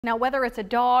Now, whether it's a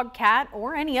dog, cat,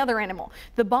 or any other animal,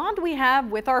 the bond we have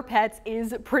with our pets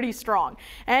is pretty strong.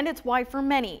 And it's why for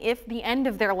many, if the end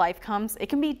of their life comes, it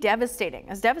can be devastating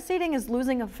as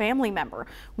losing a family member.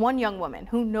 One young woman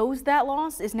who knows that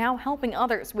loss is now helping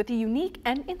others with a unique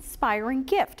and inspiring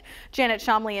gift. Janet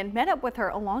Shamlian met up with her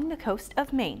along the coast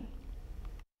of Maine.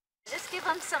 Just give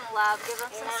them some love, give them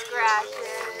some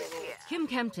scratches. Yeah. Kim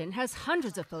Kempton has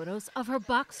hundreds of photos of her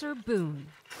boxer, Boone.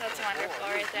 That's wonderful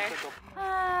right there.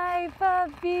 Hi,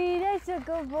 puppy. That's a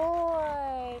good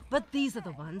boy. But these are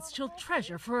the ones she'll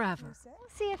treasure forever.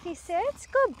 See if he sits.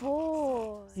 Good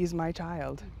boy. He's my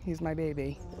child. He's my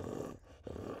baby.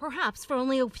 Perhaps for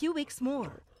only a few weeks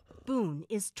more. Boone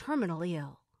is terminally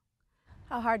ill.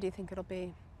 How hard do you think it'll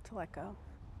be to let go?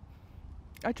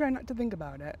 I try not to think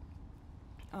about it.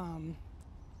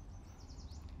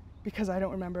 Because I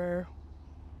don't remember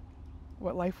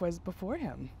what life was before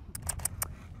him.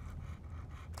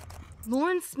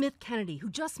 Lauren Smith Kennedy, who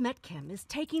just met Kim, is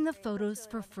taking the photos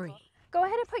for free. Go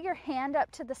ahead and put your hand up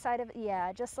to the side of it.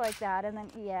 Yeah, just like that. And then,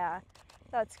 yeah,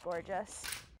 that's gorgeous.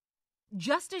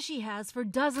 Just as she has for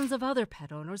dozens of other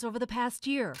pet owners over the past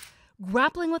year,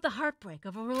 grappling with the heartbreak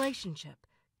of a relationship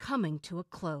coming to a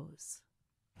close.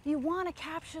 You want to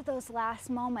capture those last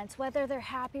moments, whether they're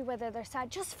happy, whether they're sad,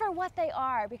 just for what they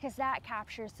are, because that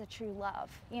captures the true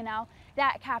love, you know?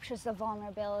 That captures the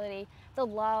vulnerability, the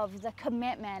love, the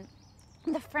commitment,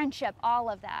 the friendship, all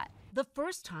of that. The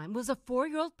first time was a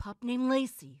 4-year-old pup named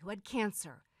Lacey who had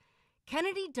cancer.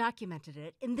 Kennedy documented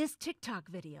it in this TikTok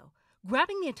video,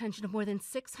 grabbing the attention of more than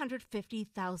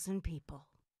 650,000 people.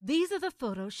 These are the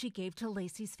photos she gave to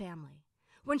Lacey's family.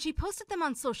 When she posted them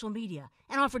on social media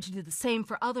and offered to do the same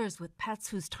for others with pets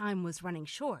whose time was running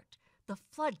short, the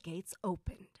floodgates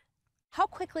opened. How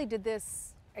quickly did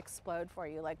this explode for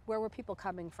you? Like, where were people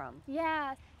coming from?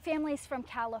 Yeah, families from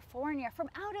California,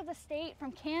 from out of the state,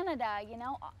 from Canada, you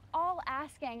know, all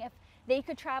asking if they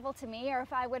could travel to me or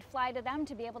if I would fly to them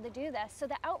to be able to do this. So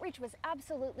the outreach was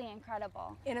absolutely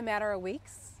incredible. In a matter of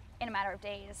weeks? In a matter of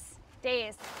days.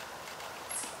 Days.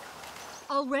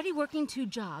 Already working 2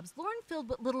 jobs, Lauren filled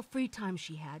what little free time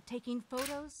she had taking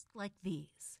photos like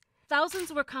these.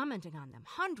 Thousands were commenting on them,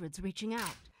 hundreds reaching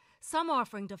out, some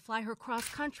offering to fly her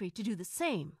cross-country to do the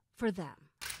same for them.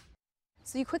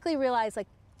 So you quickly realized, like,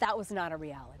 that was not a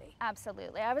reality.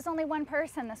 Absolutely. I was only one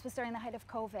person. This was during the height of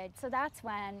COVID. So that's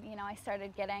when, you know, I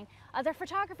started getting other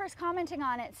photographers commenting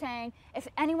on it, saying, if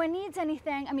anyone needs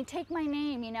anything, I mean, take my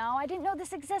name, you know. I didn't know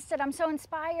this existed. I'm so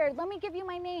inspired. Let me give you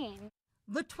my name.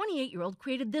 The 28-year-old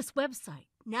created this website,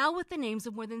 now with the names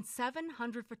of more than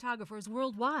 700 photographers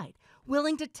worldwide,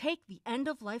 willing to take the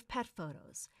end-of-life pet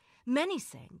photos. Many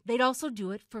saying they'd also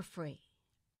do it for free.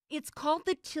 It's called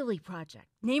the Tilly Project,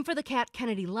 named for the cat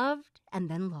Kennedy loved and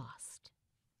then lost.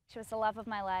 She was the love of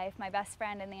my life, my best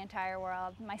friend in the entire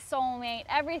world, my soulmate,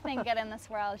 everything good in this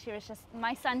world. She was just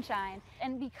my sunshine.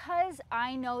 And because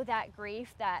I know that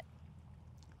grief, that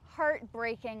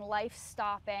heartbreaking,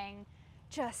 life-stopping,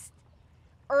 just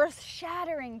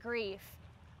earth-shattering grief,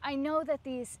 I know that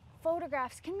these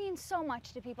photographs can mean so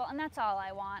much to people, and that's all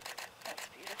I want. That's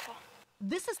beautiful.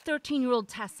 This is 13-year-old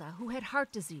Tessa, who had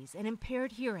heart disease and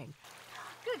impaired hearing,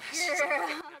 Good girl.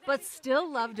 but still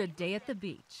loved a day at the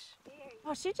beach.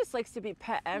 Oh, she just likes to be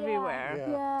pet everywhere.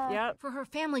 Yeah. Yep. For her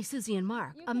family, Susie and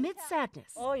Mark, amid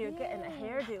sadness, Oh, you're getting a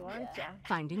hairdo, aren't you?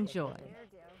 finding joy.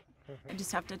 I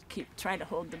just have to try to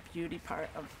hold the beauty part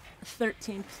of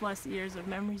 13 plus years of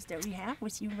memories that we have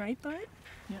with you, right, bud?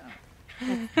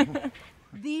 Yeah.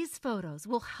 These photos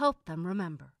will help them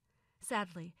remember.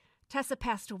 Sadly, Tessa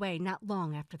passed away not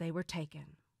long after they were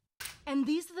taken. And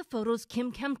these are the photos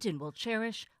Kim Kempton will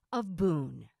cherish of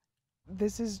Boone.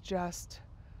 This is just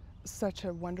such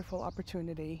a wonderful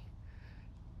opportunity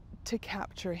to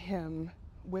capture him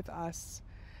with us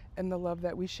and the love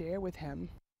that we share with him.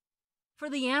 For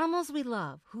the animals we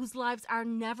love, whose lives are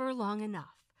never long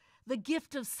enough, the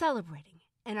gift of celebrating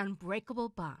an unbreakable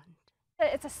bond.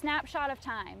 It's a snapshot of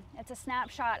time. It's a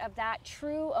snapshot of that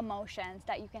true emotions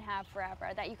that you can have forever,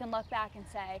 that you can look back and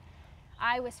say,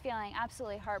 I was feeling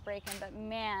absolutely heartbreaking, but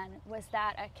man, was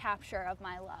that a capture of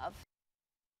my love.